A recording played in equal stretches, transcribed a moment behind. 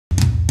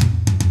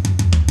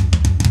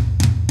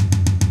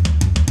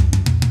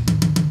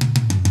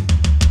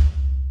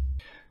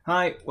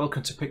Hi,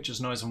 welcome to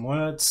Pictures, Noise and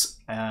Words.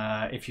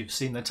 If you've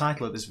seen the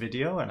title of this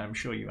video, and I'm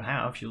sure you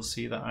have, you'll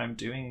see that I'm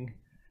doing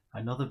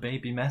another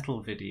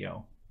Babymetal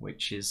video,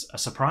 which is a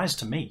surprise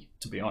to me,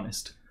 to be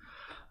honest.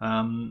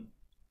 I'm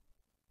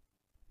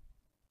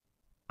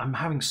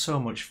having so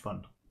much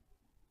fun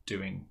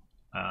doing,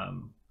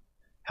 on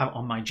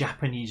my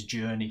Japanese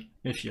journey,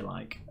 if you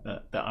like,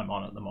 that I'm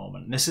on at the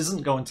moment. This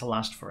isn't going to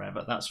last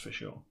forever, that's for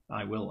sure.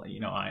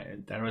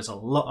 There is a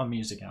lot of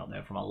music out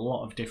there from a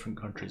lot of different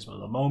countries, but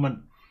at the moment,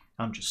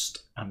 I'm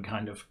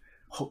kind of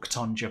hooked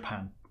on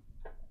Japan.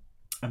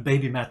 And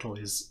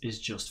Babymetal is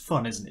just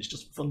fun, isn't it? It's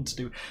just fun to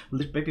do.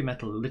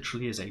 Babymetal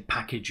literally is a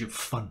package of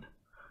fun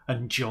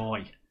and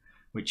joy,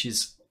 which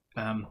is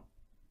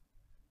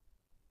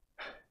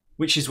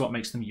what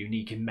makes them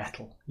unique in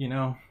metal. You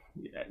know,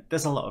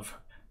 there's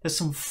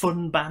some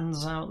fun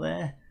bands out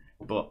there,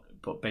 but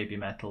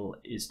Babymetal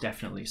is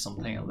definitely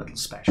something a little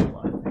special.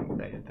 I think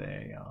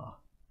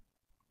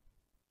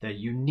they're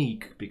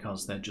unique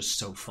because they're just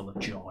so full of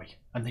joy,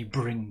 and they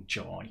bring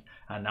joy.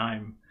 And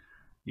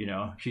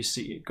if you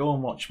see, go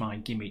and watch my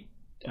Gimme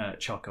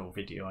Choco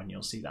video, and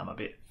you'll see that I'm a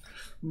bit.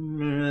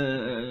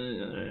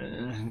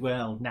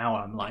 Well, now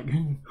I'm like,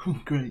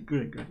 great.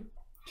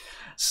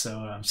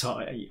 So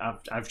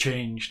I've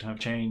changed,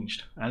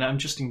 and I'm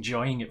just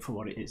enjoying it for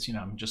what it is.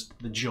 I'm just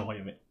the joy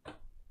of it.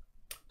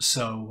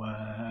 So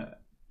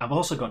I've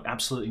also got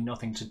absolutely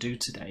nothing to do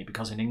today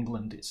because in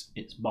England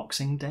it's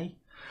Boxing Day.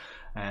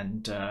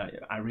 And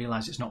I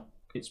realise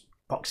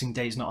Boxing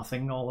Day is not a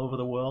thing all over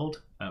the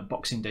world.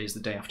 Boxing Day is the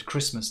day after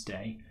Christmas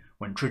Day,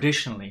 when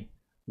traditionally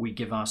we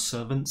give our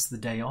servants the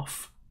day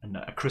off, and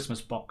a Christmas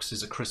box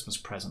is a Christmas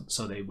present,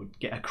 so they would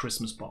get a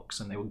Christmas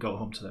box and they would go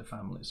home to their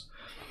families.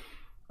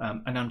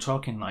 And I'm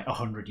talking like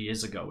 100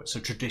 years ago. It's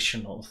a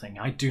traditional thing.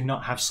 I do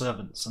not have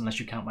servants unless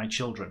you count my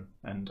children,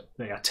 and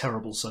they are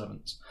terrible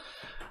servants.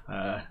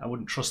 I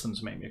wouldn't trust them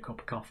to make me a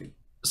cup of coffee.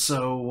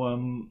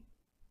 So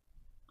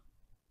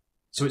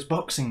it's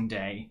Boxing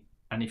Day,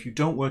 and if you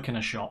don't work in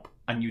a shop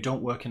and you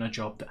don't work in a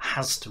job that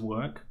has to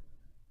work,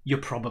 you're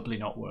probably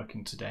not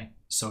working today.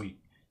 So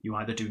you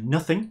either do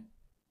nothing,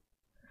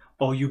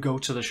 or you go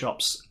to the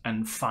shops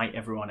and fight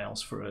everyone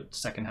else for a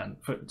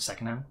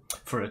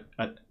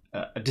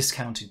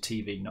discounted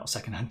TV, not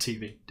secondhand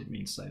TV. Didn't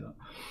mean to say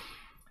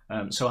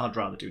that. So I'd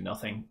rather do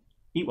nothing,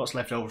 eat what's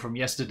left over from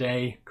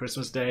yesterday,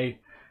 Christmas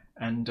Day.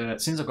 And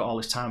since I've got all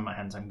this time on my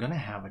hands, I'm going to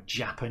have a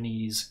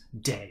Japanese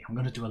day. I'm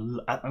going to do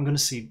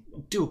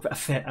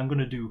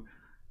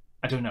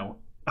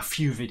a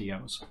few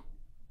videos.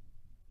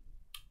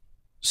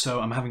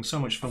 So I'm having so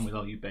much fun with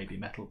all you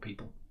Babymetal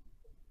people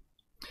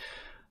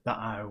that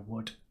I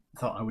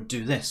thought I would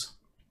do this.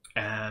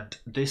 And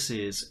this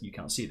is, you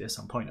can't see this,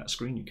 I'm pointing at a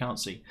screen, you can't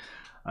see.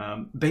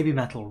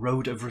 Babymetal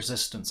Road of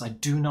Resistance. I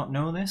do not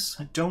know this.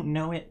 I don't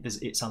know it.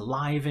 It's a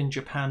live in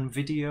Japan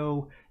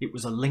video. It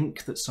was a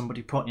link that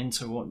somebody put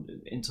into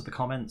the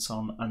comments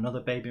on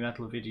another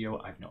Babymetal video.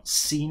 I've not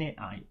seen it.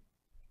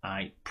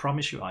 I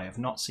promise you I have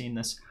not seen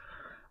this.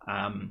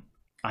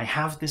 I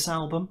have this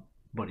album,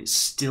 but it's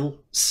still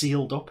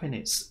sealed up in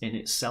its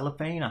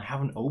cellophane. I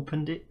haven't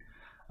opened it.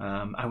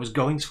 I was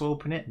going to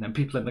open it, and then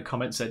people in the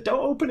comments said, don't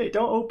open it,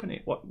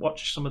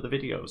 watch some of the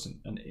videos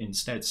and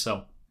instead.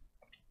 So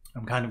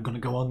I'm kind of going to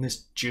go on this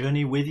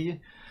journey with you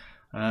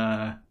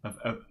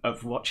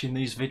of watching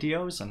these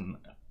videos, and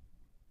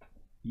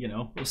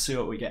we'll see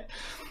what we get.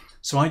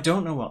 So I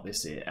don't know what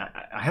this is.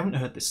 I haven't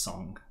heard this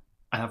song.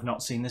 I have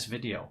not seen this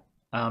video.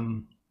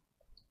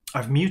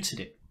 I've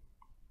muted it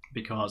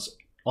because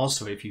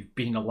also, if you've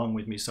been along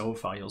with me so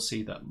far, you'll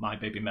see that my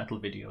Babymetal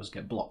videos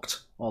get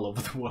blocked all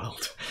over the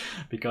world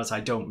because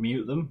I don't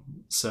mute them.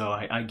 So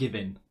I give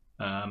in.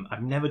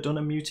 I've never done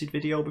a muted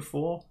video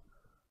before.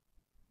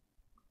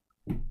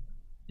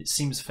 It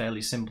seems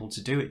fairly simple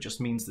to do. It just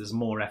means there's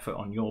more effort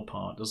on your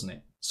part, doesn't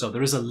it? So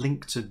there is a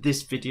link to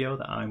this video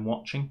that I'm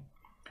watching,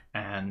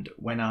 and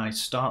when I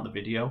start the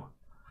video,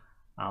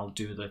 I'll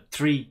do the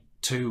 3,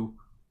 2,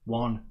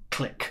 1,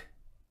 click.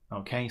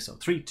 Okay, so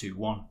 3, 2,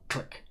 1,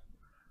 click.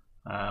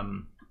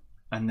 And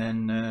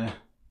then,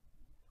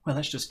 well,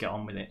 let's just get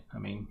on with it. I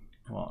mean,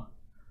 what?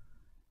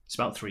 It's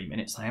about 3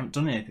 minutes. I haven't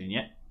done anything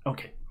yet.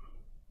 Okay.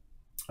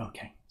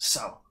 Okay,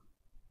 so,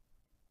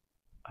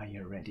 are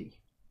you ready?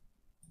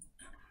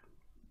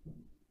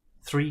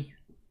 3,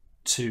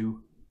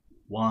 2,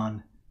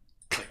 1,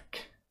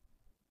 click.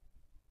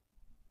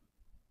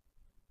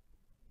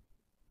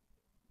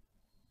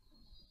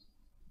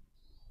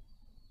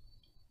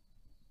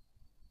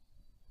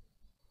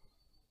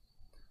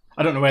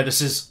 I don't know where this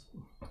is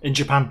in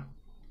Japan.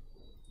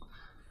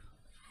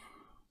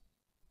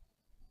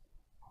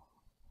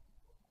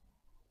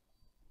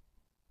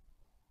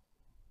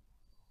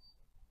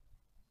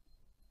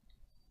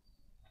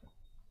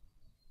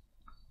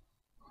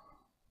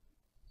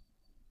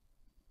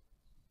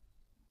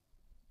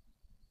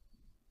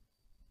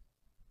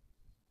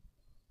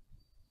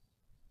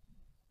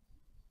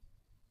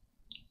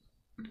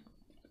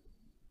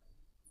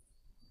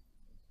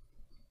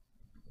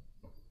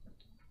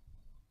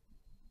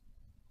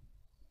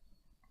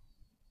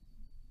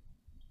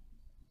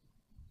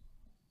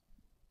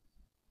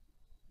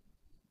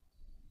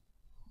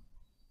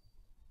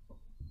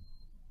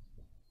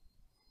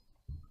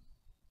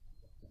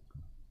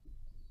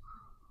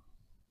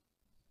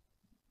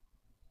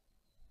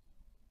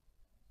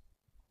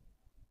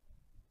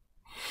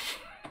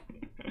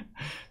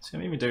 So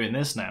I'm even doing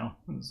this now.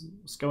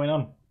 What's going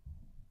on?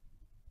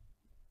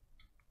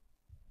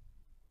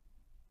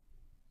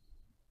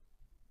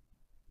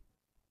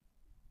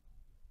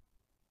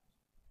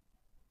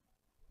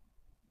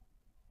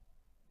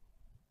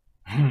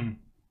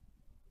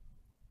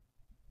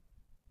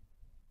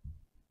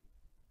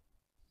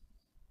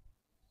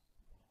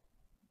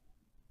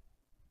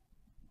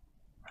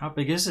 How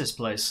big is this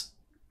place?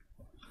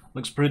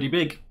 Looks pretty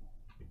big.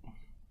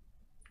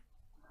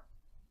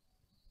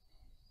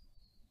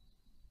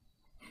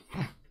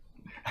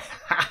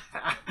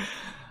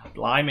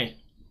 Blimey.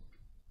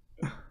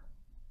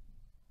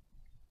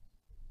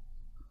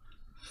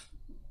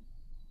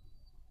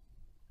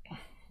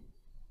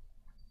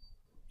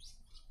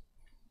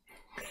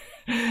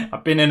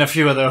 I've been in a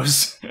few of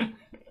those.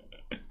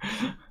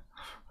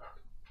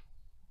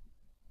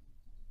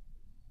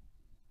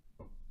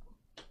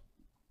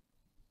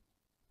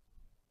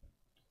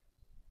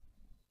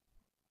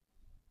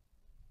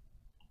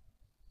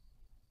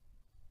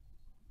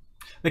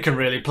 They can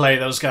really play,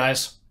 those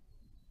guys.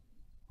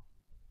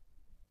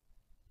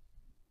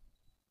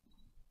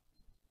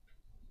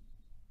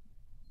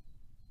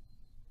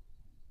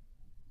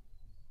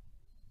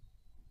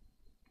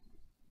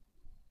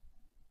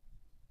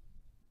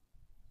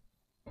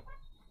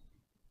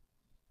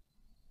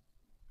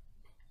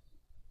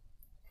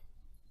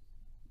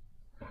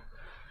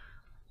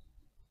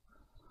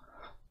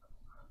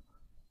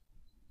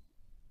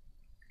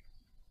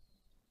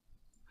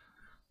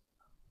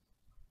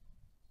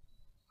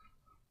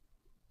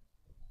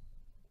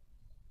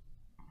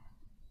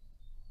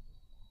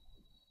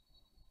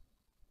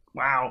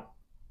 Wow.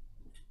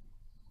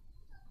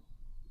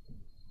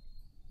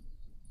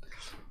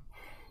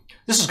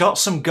 This has got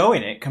some go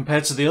in it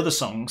compared to the other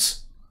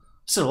songs.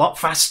 It's a lot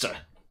faster.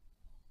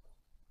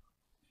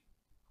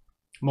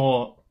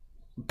 More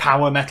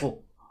power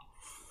metal.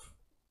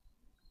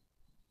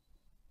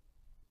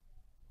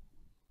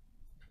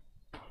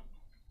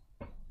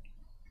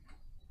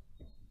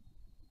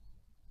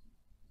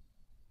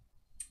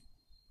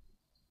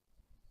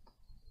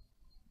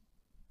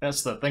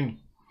 That's the thing.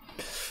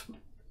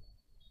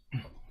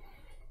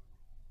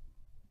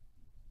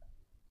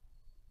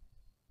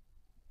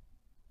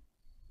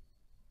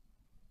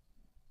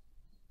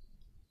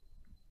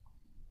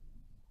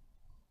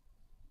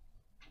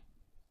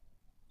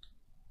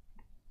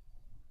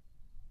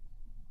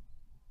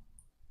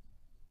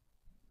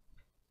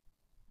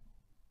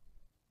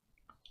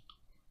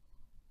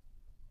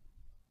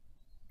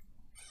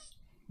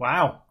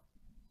 Wow.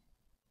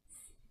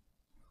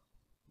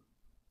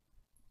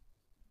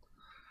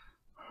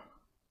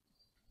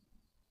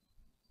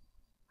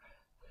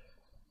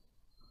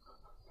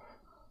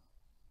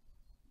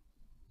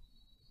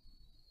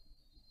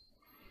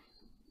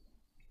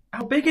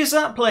 How big is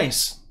that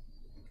place?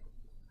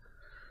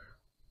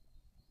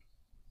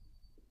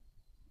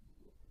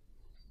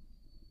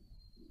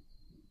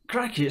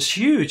 Crikey, it's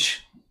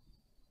huge.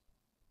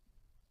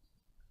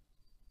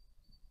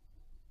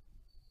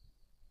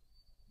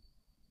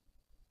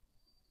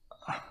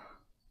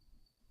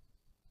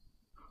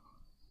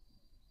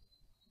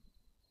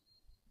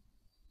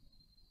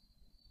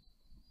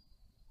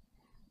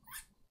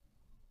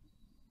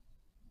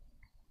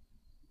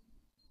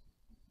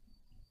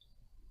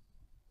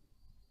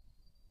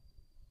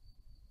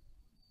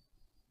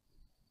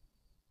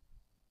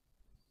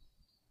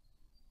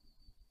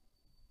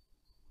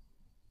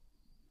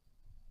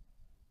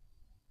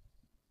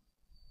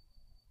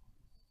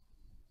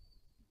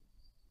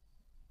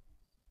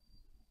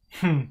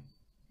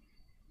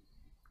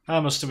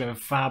 That must have been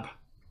fab.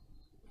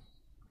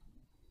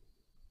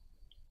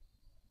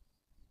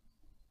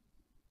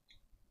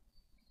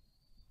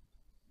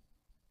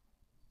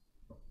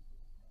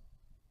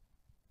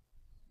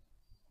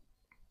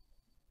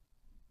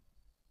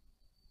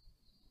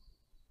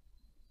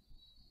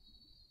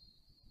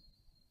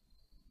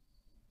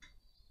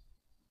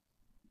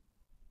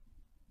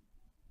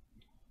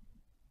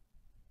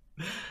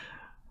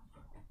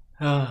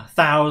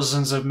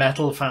 Thousands of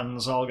metal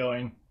fans all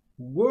going,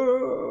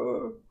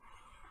 whoa!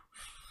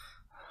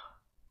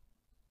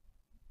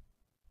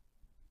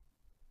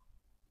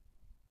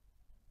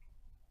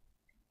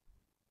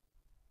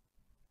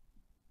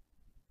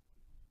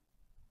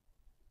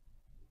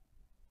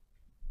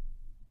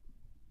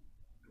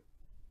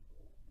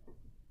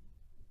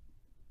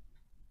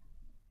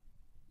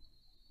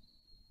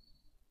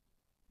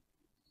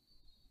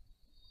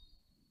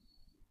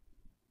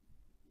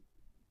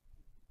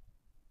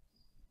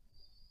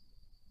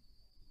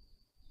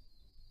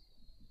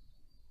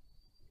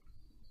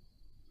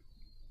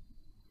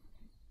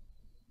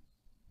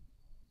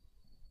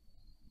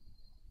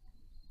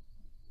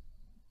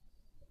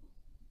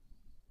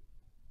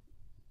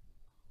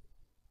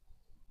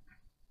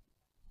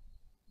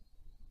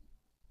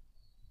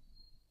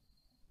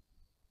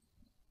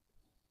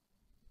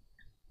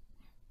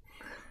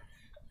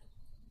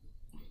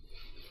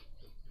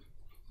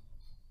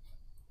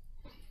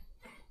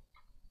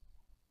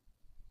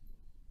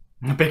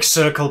 A big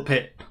circle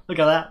pit. Look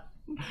at that.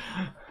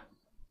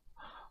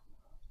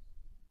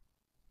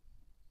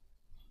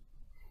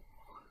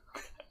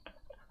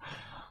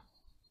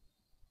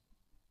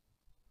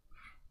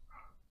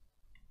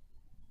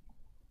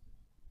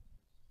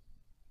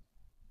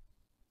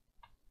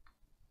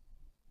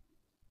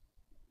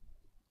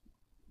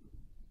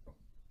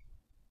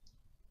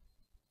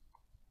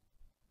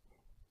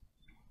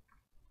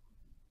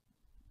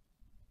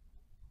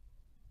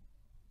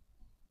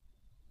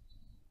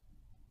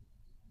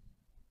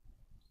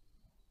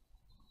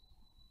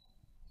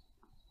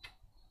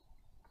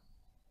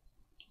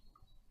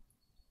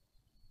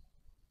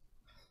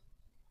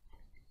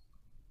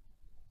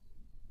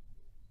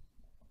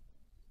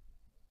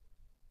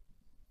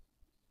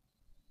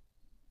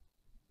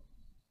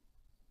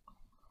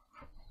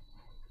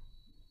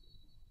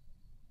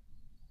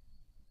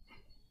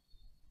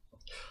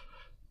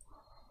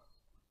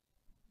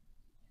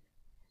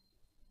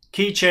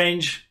 Key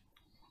change.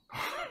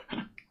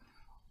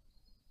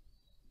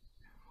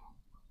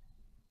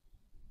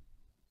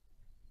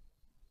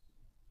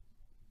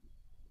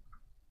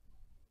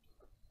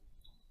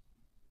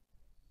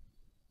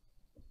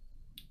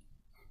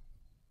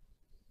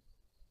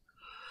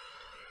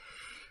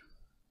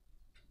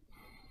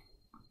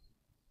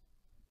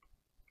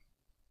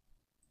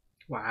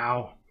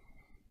 Wow.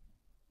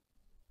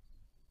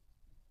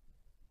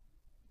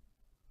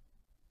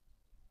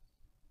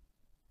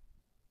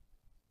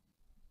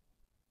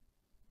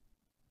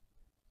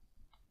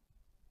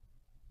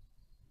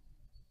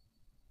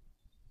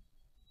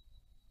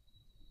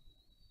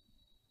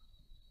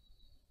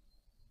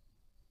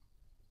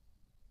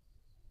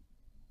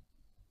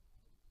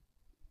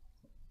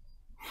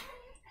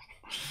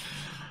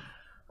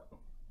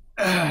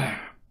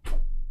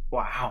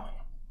 Wow.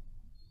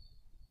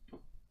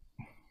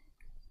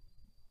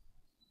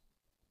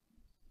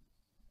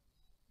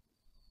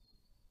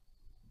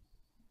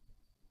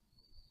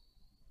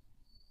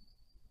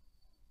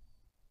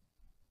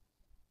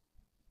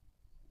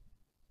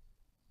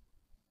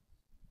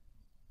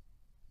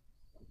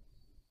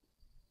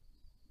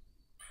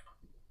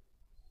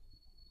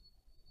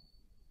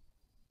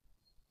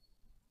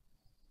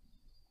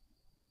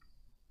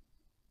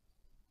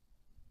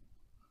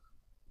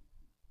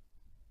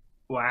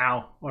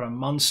 Wow, what a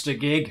monster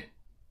gig.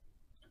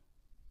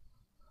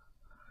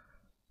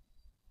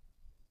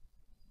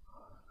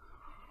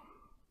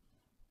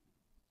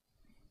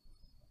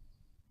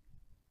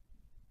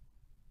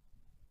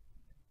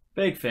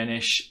 Big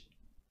finish.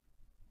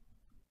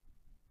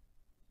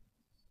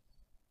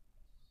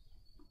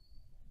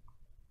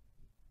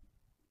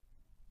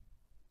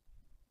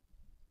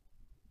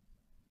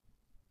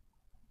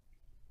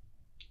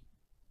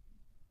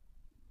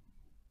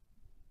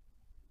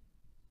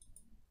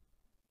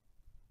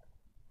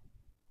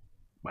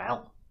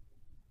 Well.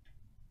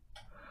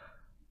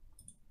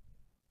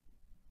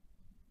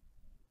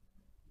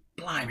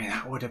 Blimey,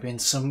 that would have been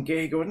some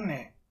gig, wouldn't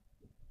it?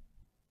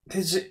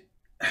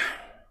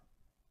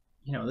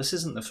 You know, this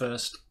isn't the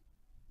first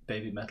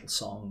Babymetal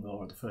song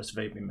or the first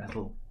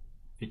Babymetal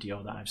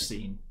video that I've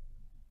seen.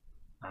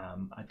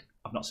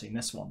 I've not seen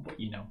this one, but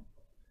you know,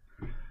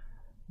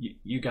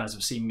 you guys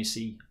have seen me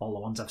see all the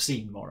ones I've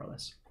seen, more or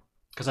less.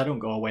 Because I don't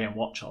go away and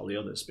watch all the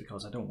others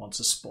because I don't want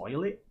to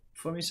spoil it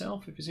for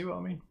myself, if you see what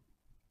I mean.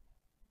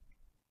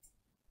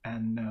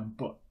 And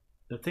but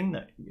the thing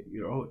that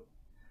you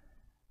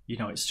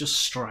know, it just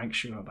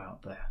strikes you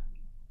about there.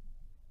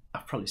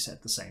 I've probably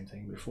said the same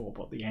thing before,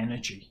 but the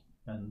energy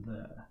and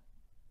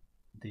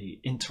the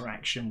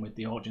interaction with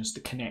the audience,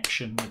 the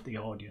connection with the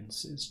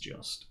audience is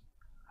just,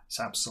 it's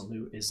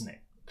absolute, isn't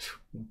it?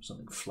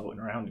 Something floating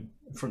around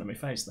in front of my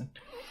face then.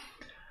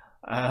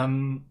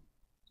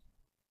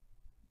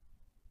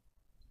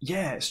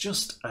 Yeah, it's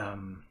just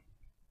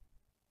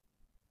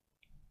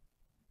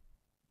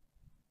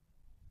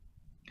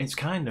it's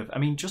kind of, I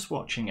mean, just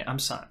watching it, I'm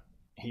sat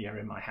here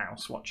in my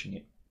house watching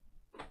it,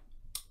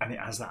 and it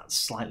has that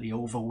slightly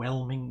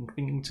overwhelming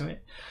thing to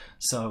it.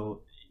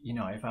 So, you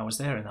know, if I was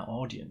there in that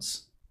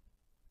audience,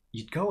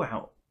 you'd go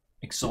out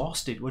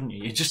exhausted, wouldn't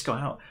you? You'd just go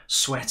out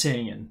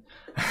sweating and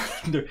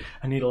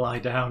I need to lie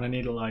down, I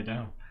need to lie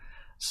down.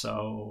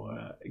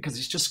 So, because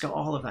it's just got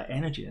all of that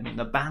energy. I mean,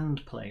 the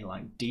band play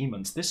like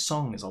demons. This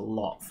song is a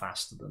lot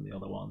faster than the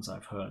other ones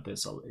I've heard.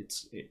 It's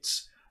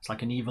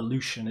like an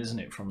evolution, isn't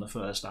it, from the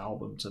first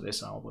album to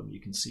this album? You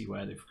can see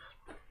where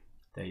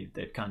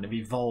they've kind of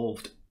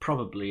evolved,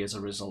 probably as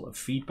a result of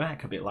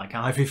feedback, a bit like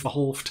I've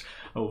evolved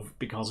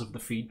because of the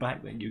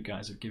feedback that you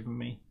guys have given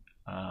me.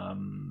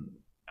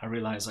 I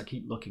realise I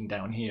keep looking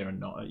down here and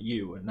not at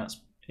you, and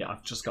that's, yeah,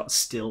 I've just got a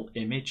still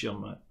image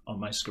on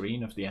my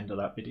screen of the end of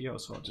that video,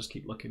 so I'll just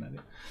keep looking at it.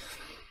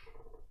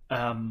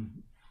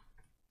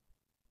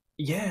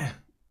 Yeah,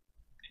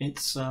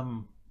 it's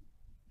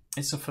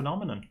a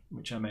phenomenon,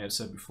 which I may have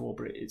said before,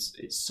 but it's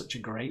such a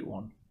great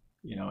one.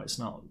 You know, it's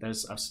not, there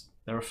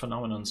are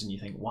phenomenons and you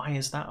think, why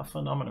is that a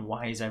phenomenon?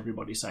 Why is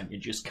everybody saying you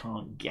just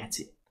can't get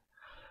it?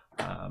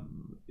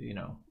 You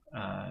know,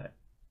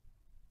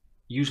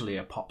 usually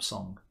a pop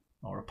song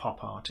or a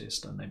pop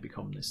artist, and they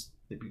become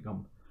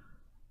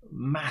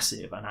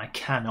massive, and I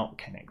cannot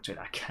connect to it.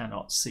 I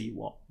cannot see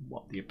what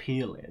the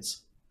appeal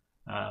is.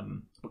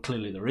 But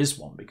clearly there is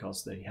one,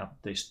 because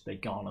they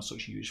garner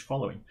such a huge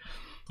following.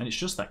 And it's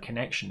just that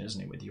connection,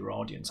 isn't it, with your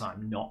audience?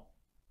 I'm not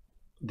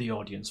the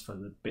audience for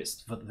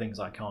the things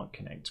I can't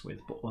connect with,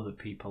 but other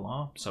people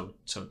are. So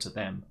to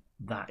them,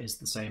 that is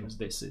the same as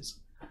this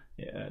is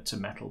to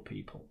metal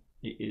people.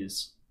 It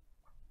is,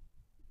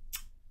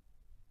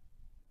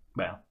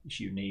 well, it's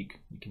unique.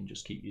 You can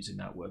just keep using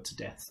that word to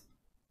death.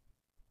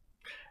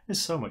 It's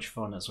so much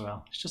fun as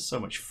well. It's just so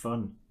much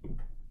fun.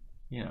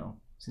 You know,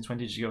 since when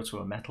did you go to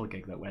a metal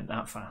gig that went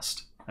that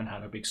fast and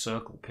had a big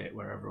circle pit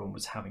where everyone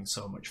was having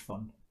so much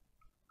fun?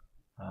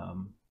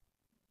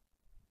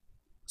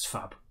 It's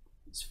fab.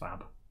 It's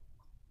fab.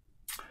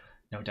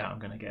 No doubt I'm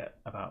going to get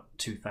about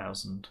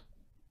 2,000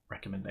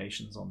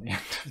 recommendations on the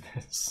end of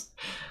this.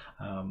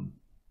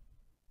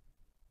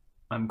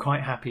 I'm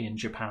quite happy in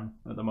Japan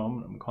at the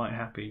moment. I'm quite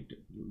happy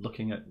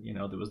looking at, you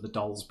know, there was the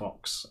Dolls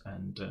box,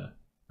 and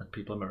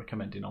people are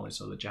recommending all this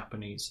other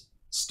Japanese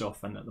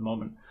stuff, and at the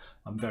moment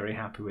I'm very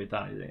happy with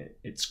that.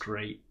 It's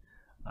great.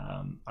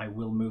 I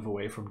will move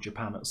away from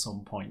Japan at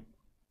some point.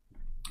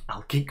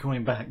 I'll keep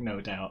coming back, no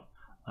doubt,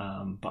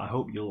 but I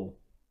hope you'll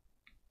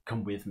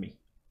come with me.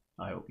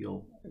 I hope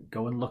you'll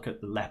go and look at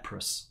the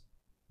Leprous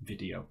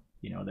video.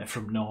 You know, they're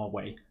from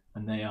Norway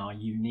and they are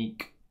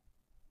unique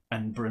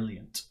and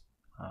brilliant.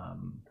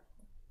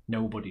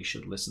 Nobody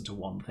should listen to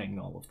one thing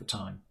all of the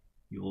time.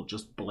 You will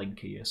just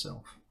blinker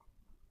yourself.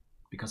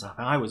 Because if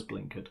I was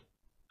blinkered,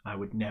 I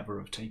would never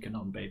have taken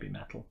on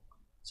Babymetal.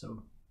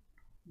 So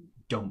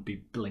don't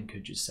be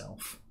blinkered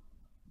yourself.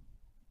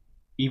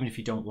 Even if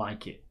you don't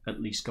like it,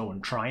 at least go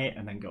and try it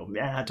and then go,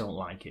 yeah, I don't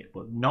like it.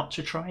 But not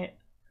to try it,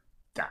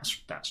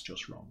 that's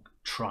just wrong.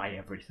 Try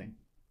everything.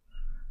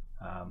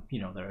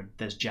 You know,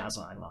 there's jazz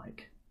I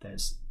like.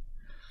 There's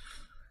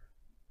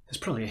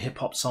probably a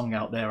hip-hop song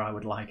out there I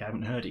would like. I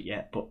haven't heard it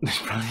yet, but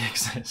it probably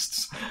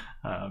exists.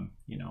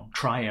 You know,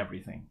 try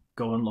everything.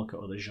 Go and look at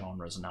other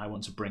genres, and I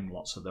want to bring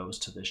lots of those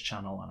to this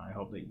channel, and I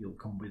hope that you'll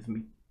come with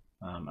me.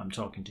 I'm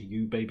talking to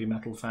you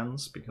Babymetal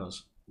fans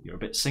because you're a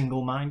bit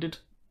single-minded.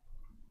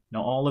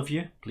 Not all of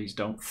you. Please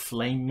don't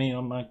flame me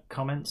on my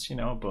comments, you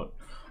know, but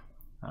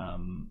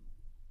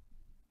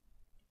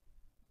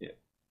yeah.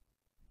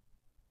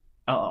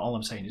 All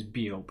I'm saying is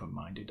be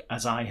open-minded,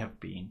 as I have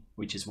been,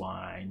 which is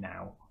why I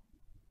now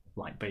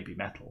like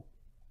Babymetal.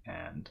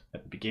 And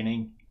at the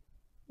beginning,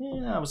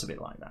 yeah, I was a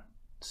bit like that.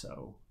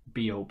 So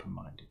be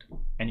open-minded.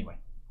 Anyway,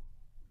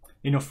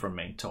 enough from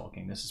me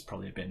talking. This has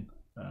probably been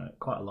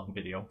quite a long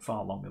video,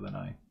 far longer than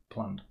I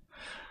planned.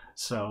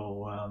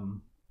 So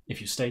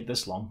if you stayed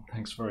this long,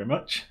 thanks very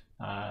much.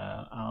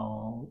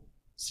 I'll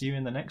see you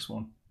in the next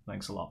one.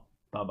 Thanks a lot.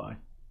 Bye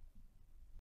bye.